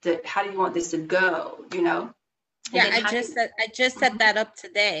this to go, you know? Yeah, I just set that up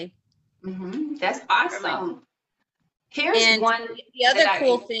today. Mm-hmm. That's awesome. Here's one. The other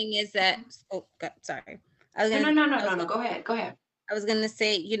cool thing is that, sorry. No. Go ahead. I was going to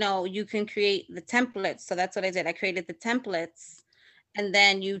say, you know, you can create the templates. So that's what I did. I created the templates, and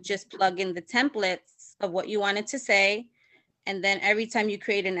then you just plug in the templates of what you wanted to say. And then every time you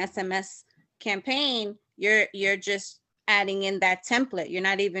create an SMS campaign, you're just adding in that template. You're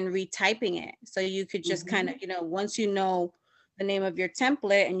not even retyping it. So you could just kind of, you know, once you know the name of your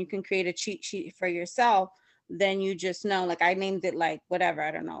template and you can create a cheat sheet for yourself, then you just know, like I named it like whatever,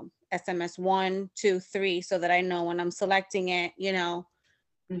 I don't know, SMS 1, 2, 3, so that I know when I'm selecting it, you know,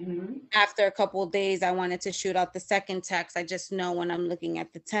 After a couple of days, I wanted to shoot out the second text. I just know when I'm looking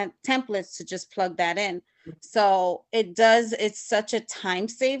at the templates to just plug that in. So it's such a time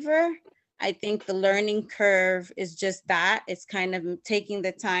saver. I think the learning curve is just that. It's kind of taking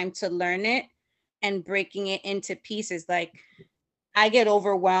the time to learn it and breaking it into pieces. Like, I get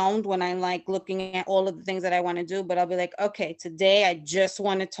overwhelmed when I'm like looking at all of the things that I want to do, but I'll be like, okay, today I just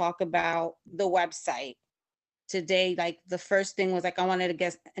want to talk about the website. Today, like the first thing was like, I wanted to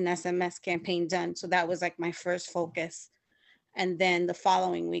get an SMS campaign done. So that was like my first focus. And then the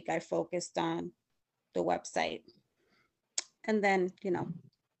following week I focused on the website. And then, you know,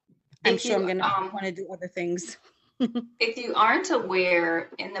 I'm sure I'm gonna want to do other things. If you aren't aware,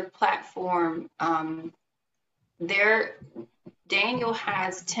 in the platform, Daniel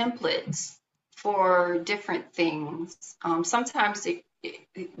has templates for different things. Sometimes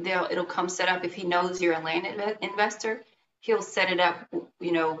it'll come set up if he knows you're a land investor. He'll set it up,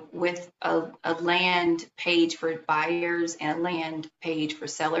 you know, with a land page for buyers and a land page for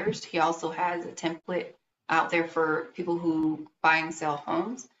sellers. He also has a template out there for people who buy and sell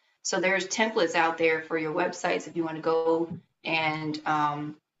homes. So there's templates out there for your websites if you want to go and,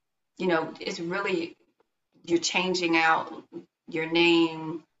 you know, it's really, you're changing out your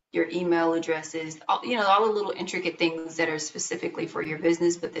name, your email addresses, you know, all the little intricate things that are specifically for your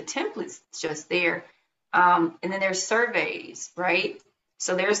business, but the template's just there. And then there's surveys, right?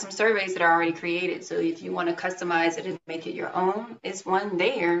 So there's some surveys that are already created. So if you want to customize it and make it your own, it's one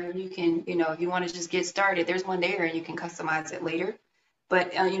there. You can, you know, if you want to just get started, there's one there and you can customize it later.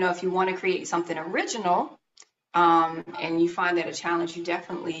 But, you know, if you want to create something original and you find that a challenge, you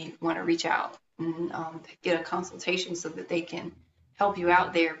definitely want to reach out and get a consultation so that they can help you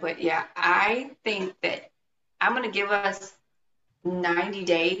out there. But yeah, I think that I'm going to give us 90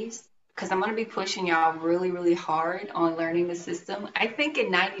 days because I'm going to be pushing y'all really, really hard on learning the system. I think in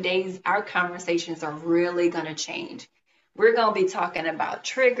 90 days, our conversations are really going to change. We're going to be talking about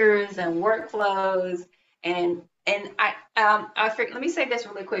triggers and workflows. And let me say this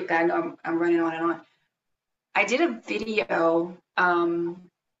really quick. I know I'm running on and on. I did a video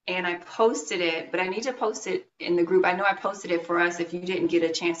and I posted it, but I need to post it in the group. I know I posted it for us if you didn't get a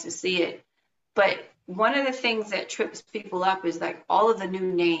chance to see it. But one of the things that trips people up is like all of the new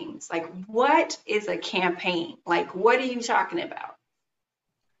names. Like, what is a campaign? Like, what are you talking about?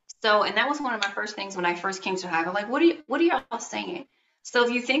 So, and that was one of my first things when I first came to Hive. I'm like, what are y'all saying? So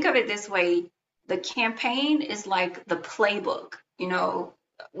if you think of it this way, the campaign is like the playbook, you know,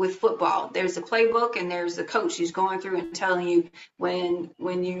 with football. There's a playbook and there's a coach who's going through and telling you when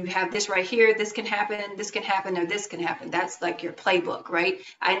you have this right here, this can happen, or this can happen. That's like your playbook, right?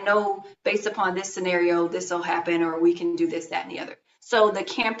 I know based upon this scenario, this will happen, or we can do this, that, and the other. So the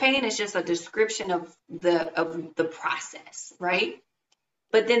campaign is just a description of the process, right?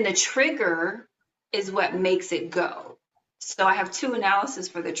 But then the trigger is what makes it go. So I have two analyses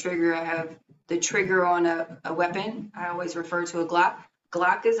for the trigger. I have the trigger on a weapon. I always refer to a Glock.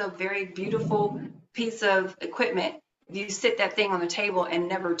 Glock is a very beautiful piece of equipment. If you sit that thing on the table and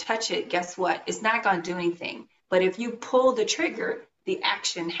never touch it, guess what? It's not going to do anything. But if you pull the trigger, the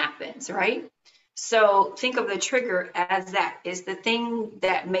action happens, right? So think of the trigger as that is the thing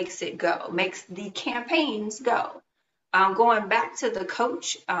that makes it go, makes the campaigns go. Going back to the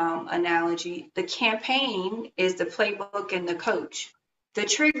coach analogy, the campaign is the playbook and the coach. The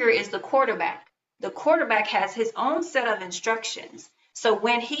trigger is the quarterback. The quarterback has his own set of instructions. So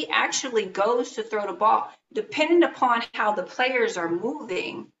when he actually goes to throw the ball, depending upon how the players are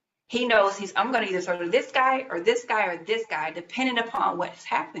moving, he knows I'm going to either throw to this guy or this guy or this guy, depending upon what's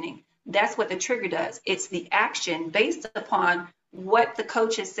happening. That's what the trigger does. It's the action based upon what the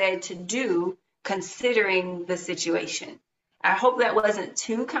coach has said to do, considering the situation. I hope that wasn't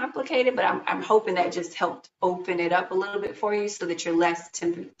too complicated, but I'm hoping that just helped open it up a little bit for you so that you're less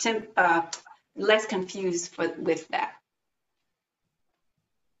confused with that.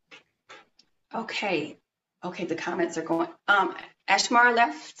 Okay, the comments are going. Ashmar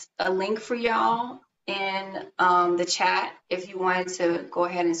left a link for y'all in the chat if you wanted to go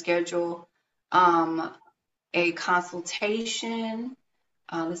ahead and schedule a consultation.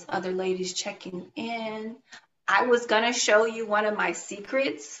 This other lady's checking in. I was gonna show you one of my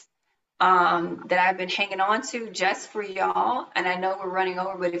secrets that I've been hanging on to just for y'all, and I know we're running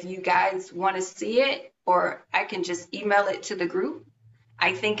over, but if you guys want to see it, or I can just email it to the group.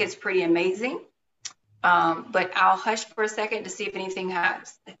 I think it's pretty amazing, but I'll hush for a second to see if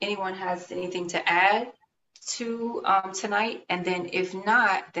anyone has anything to add to tonight, and then if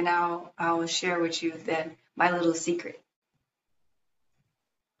not, then I'll share with you my little secret.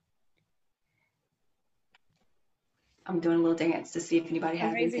 I'm doing a little dance to see if anybody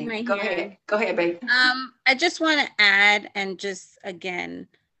has raising anything. my Go hand. ahead. Go ahead, babe. I just want to add, and just again,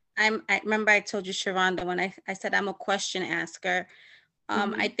 I remember I told you, Sharonda, when I said I'm a question asker.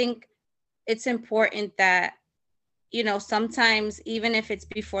 I think it's important that, you know, sometimes even if it's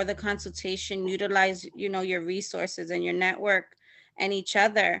before the consultation, utilize, you know, your resources and your network and each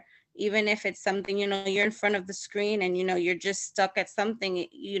other. Even if it's something, you know, you're in front of the screen and, you know, you're just stuck at something,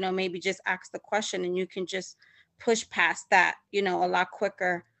 you know, maybe just ask the question and you can just push past that, you know, a lot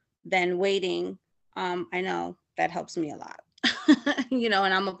quicker than waiting. I know that helps me a lot, you know,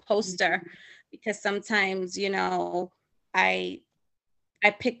 and I'm a poster because sometimes, you know, I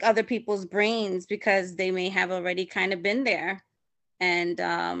pick other people's brains because they may have already kind of been there. And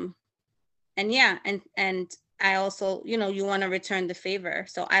yeah, and I also, you know, you want to return the favor.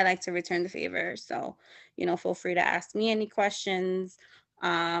 So I like to return the favor. So, you know, feel free to ask me any questions.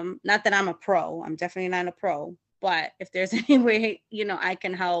 Not that I'm a pro, I'm definitely not a pro, but if there's any way, you know, I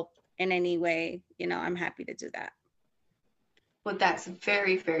can help in any way, you know, I'm happy to do that. Well, that's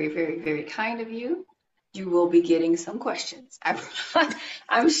very, very, very, very kind of you. You will be getting some questions. I'm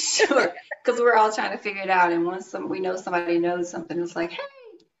sure, because we're all trying to figure it out. And once we know somebody knows something, it's like, hey,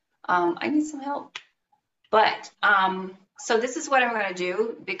 I need some help. But so this is what I'm going to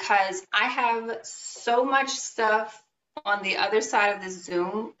do, because I have so much stuff on the other side of this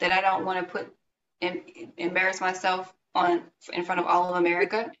Zoom that I don't want to embarrass myself in front of all of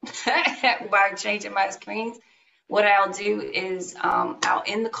America by changing my screens. What I'll do is I'll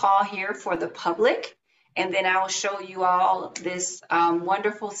end the call here for the public, and then I will show you all this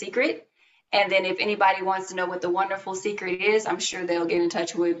wonderful secret. And then if anybody wants to know what the wonderful secret is, I'm sure they'll get in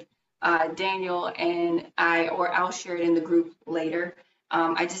touch with Daniel and or I'll share it in the group later.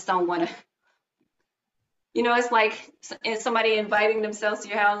 I just don't want to, you know, it's like somebody inviting themselves to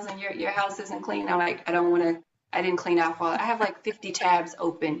your house and your house isn't clean. I'm like, I didn't clean out all. I have like 50 tabs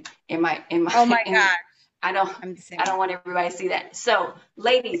open in my. Oh my God. I don't want everybody to see that. So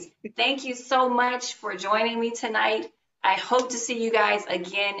ladies, thank you so much for joining me tonight. I hope to see you guys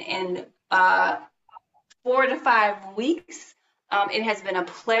again in 4 to 5 weeks. It has been a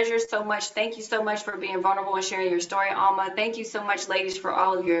pleasure so much. Thank you so much for being vulnerable and sharing your story, Alma. Thank you so much, ladies, for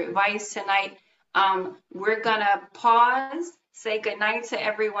all of your advice tonight. We're gonna pause, say goodnight to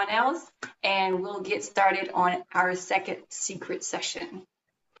everyone else, and we'll get started on our second secret session.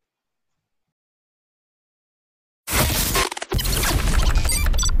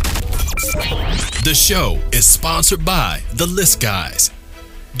 The show is sponsored by The List Guys.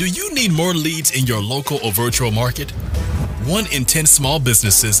 Do you need more leads in your local or virtual market? 1 in 10 small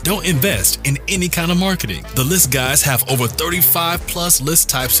businesses don't invest in any kind of marketing. The List Guys have over 35 plus list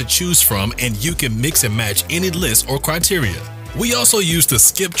types to choose from, and you can mix and match any list or criteria. We also use the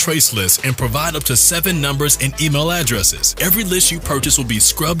Skip Trace list and provide up to 7 numbers and email addresses. Every list you purchase will be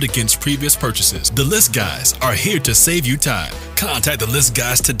scrubbed against previous purchases. The List Guys are here to save you time. Contact The List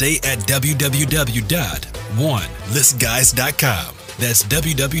Guys today at www.1listguys.com. That's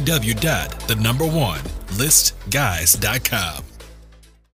www.1listguys.com.